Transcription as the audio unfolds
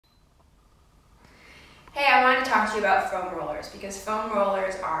want to talk to you about foam rollers, because foam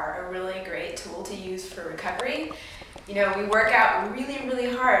rollers are a really great tool to use for recovery. You know, we work out really, really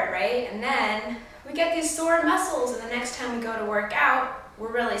hard, right? And then we get these sore muscles, and the next time we go to work out,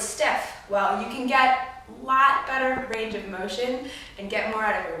 we're really stiff. Well, you can get a lot better range of motion and get more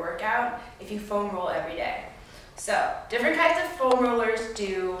out of your workout if you foam roll every day. So, different kinds of foam rollers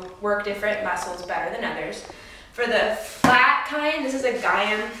do work different muscles better than others. For the flat kind, this is a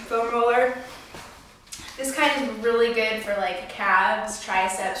Gaiam foam roller. This kind is really good for like calves,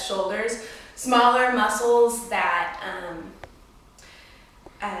 triceps, shoulders, smaller muscles that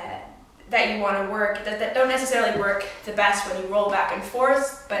that you want to work, that don't necessarily work the best when you roll back and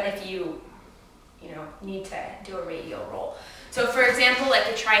forth, but if you need to do a radial roll. So for example, like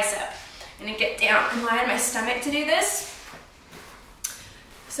the tricep, I'm going to get down and lie on my stomach to do this.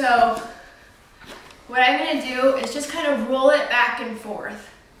 So what I'm going to do is just kind of roll it back and forth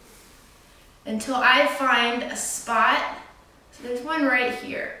until I find a spot. So there's one right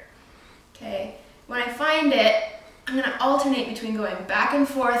here. Okay, when I find it, I'm going to alternate between going back and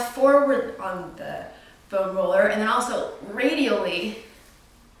forth, forward on the foam roller, and then also radially.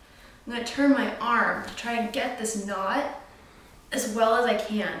 I'm going to turn my arm to try and get this knot as well as I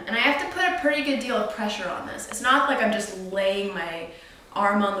can. And I have to put a pretty good deal of pressure on this. It's not like I'm just laying my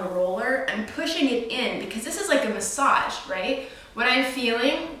arm on the roller. I'm pushing it in because this is like a massage, right? What I'm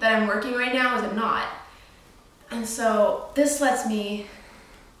feeling that I'm working right now is a knot. And so this lets me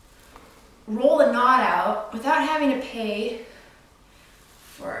roll the knot out without having to pay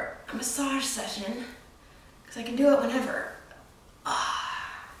for a massage session, because I can do it whenever. Oh,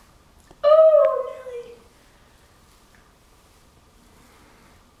 Nelly.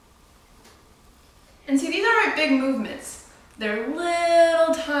 And see, these aren't big movements. They're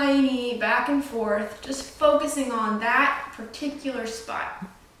little tiny back and forth, just focusing on that particular spot.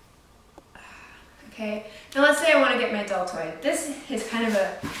 Okay, now let's say I want to get my deltoid. This is kind of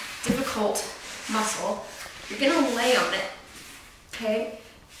a difficult muscle. You're going to lay on it, okay?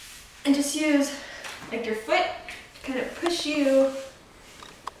 And just use like your foot to kind of push you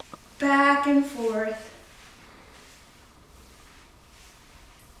back and forth.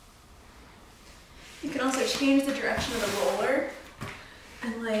 You can also change the direction of the roller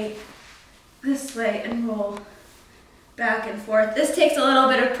and lay this way and roll back and forth. This takes a little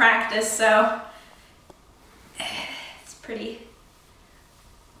bit of practice, so it's pretty.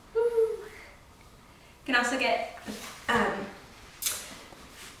 Woo. You can also get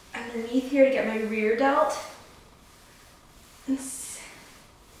underneath here to get my rear delt.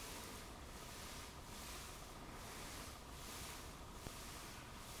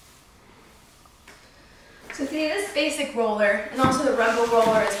 So see, this basic roller, and also the rumble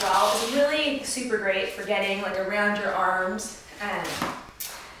roller as well, is really super great for getting like around your arms, and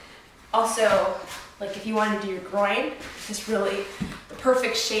also like if you want to do your groin, it's really the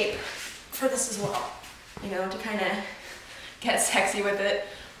perfect shape for this as well, you know, to kind of get sexy with it.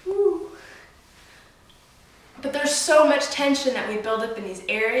 Woo. But there's so much tension that we build up in these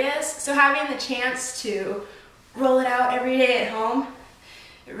areas, so having the chance to roll it out every day at home,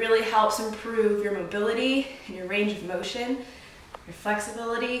 it really helps improve your mobility and your range of motion, your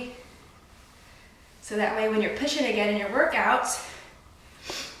flexibility, so that way when you're pushing again in your workouts,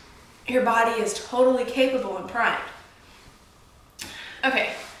 your body is totally capable and primed.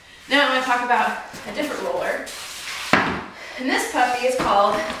 Okay, now I'm going to talk about a different roller. And this puppy is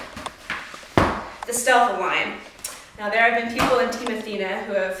called the Stealth Align. Now there have been people in Team Athena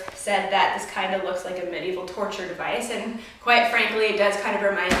who have said that this kind of looks like a medieval torture device, and quite frankly it does kind of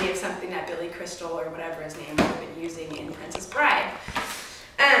remind me of something that Billy Crystal or whatever his name would have been using in Princess Bride.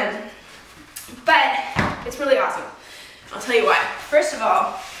 But it's really awesome. I'll tell you why. First of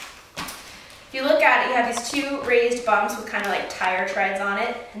all, if you look at it, you have these two raised bumps with kind of like tire treads on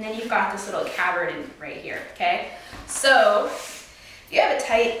it, and then you've got this little cavern in right here, okay? So if you have a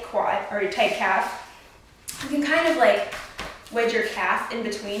tight quad or a tight calf, you can kind of like wedge your calf in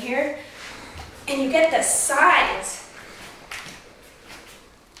between here, and you get the sides.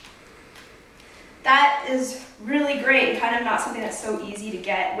 That is really great, and kind of not something that's so easy to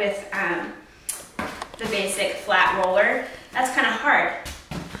get with the basic flat roller. That's kind of hard.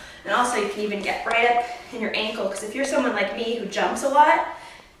 And also you can even get right up in your ankle, because if you're someone like me who jumps a lot,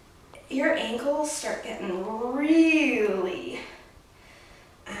 your ankles start getting really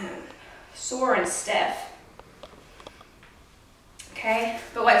sore and stiff. Okay,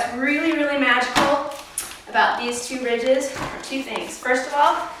 but what's really, really magical about these two ridges are two things. First of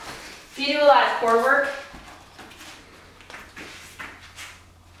all, if you do a lot of core work,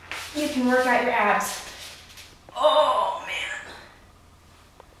 you can work out your abs. Oh man.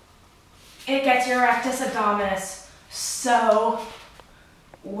 it gets your rectus abdominis so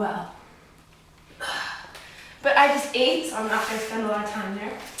well. But I just ate, so I'm not going to spend a lot of time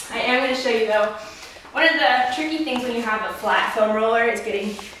there. I am going to show you though, one of the tricky things when you have a flat foam roller is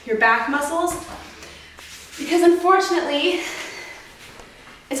getting your back muscles, because unfortunately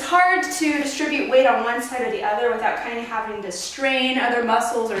it's hard to distribute weight on one side or the other without kind of having to strain other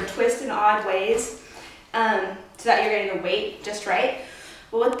muscles or twist in odd ways so that you're getting the weight just right.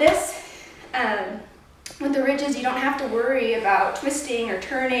 Well, with this, with the ridges, you don't have to worry about twisting or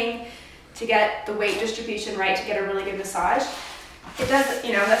turning to get the weight distribution right, to get a really good massage. It does,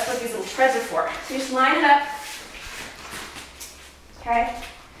 you know, that's what these little treads are for. So you just line it up, okay,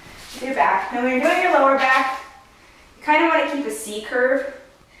 with your back. Now when you're doing your lower back, you kind of want to keep a C curve.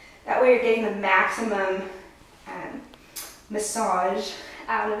 That way you're getting the maximum massage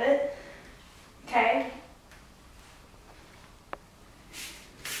out of it, okay?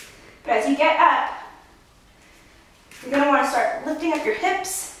 But as you get up, you're going to want to start lifting up your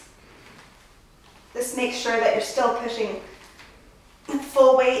hips. This makes sure that you're still pushing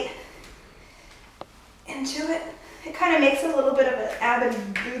full weight into it. It kind of makes a little bit of an ab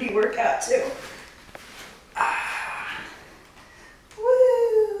and booty workout too.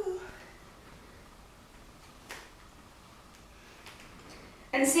 Woo!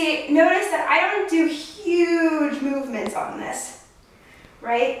 And see, notice that I don't do huge movements on this,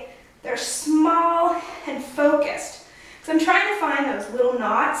 right? They're small and focused. So I'm trying to find those little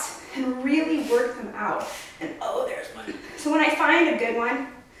knots and really work them out. And oh, there's one. So when I find a good one,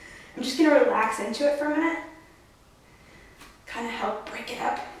 I'm just gonna relax into it for a minute. Kind of help break it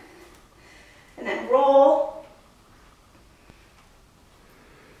up. And then roll.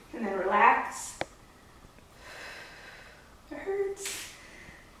 And then relax. It hurts.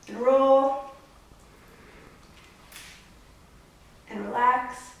 And roll. And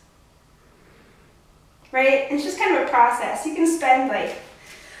relax. Right? And it's just kind of a process. You can spend like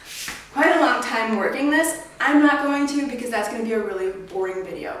quite a long time working this. I'm not going to, because that's going to be a really boring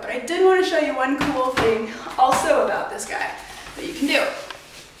video. But I did want to show you one cool thing also about this guy that you can do.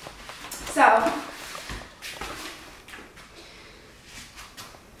 So,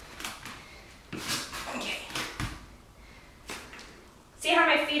 okay. See how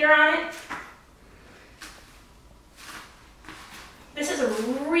my feet are on it? This is a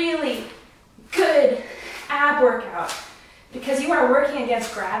really good ab workout because you are working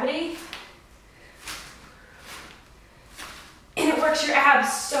against gravity. And it works your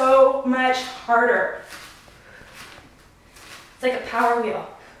abs so much harder. It's like a power wheel.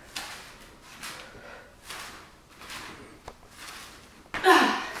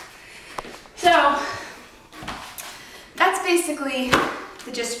 So that's basically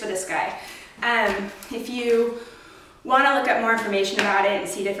the gist for this guy. If you want to look up more information about it and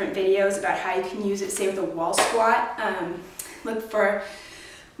see different videos about how you can use it, say with a wall squat, look for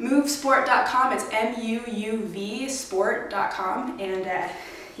mouvsport.com. It's M-U-U-V sport.com, and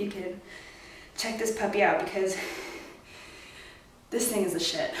you can check this puppy out because this thing is the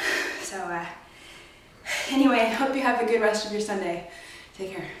shit. So anyway, I hope you have a good rest of your Sunday.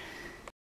 Take care.